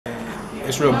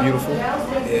it's real beautiful.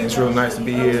 And it's real nice to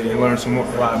be here and learn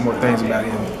a lot more things about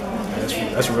him.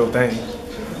 That's a real thing.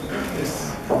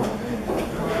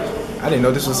 I didn't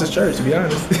know this was his church, to be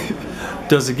honest.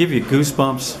 Does it give you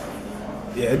goosebumps?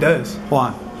 Yeah, it does.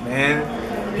 Why?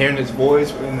 Man, hearing his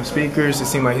voice in the speakers, it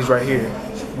seemed like he's right here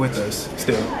with us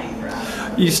still.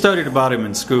 You studied about him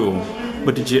in school,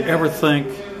 but did you ever think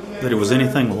that it was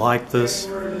anything like this?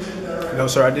 No,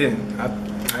 sir, I didn't. I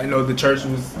didn't know the church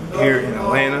was here in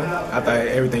Atlanta. I thought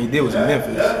everything he did was in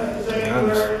Memphis, to be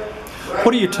honest.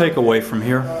 What do you take away from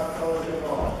here?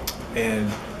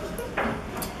 And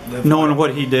knowing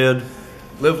what he did?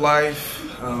 Live life,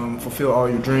 fulfill all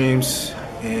your dreams,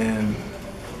 and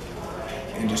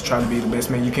just try to be the best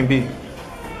man you can be.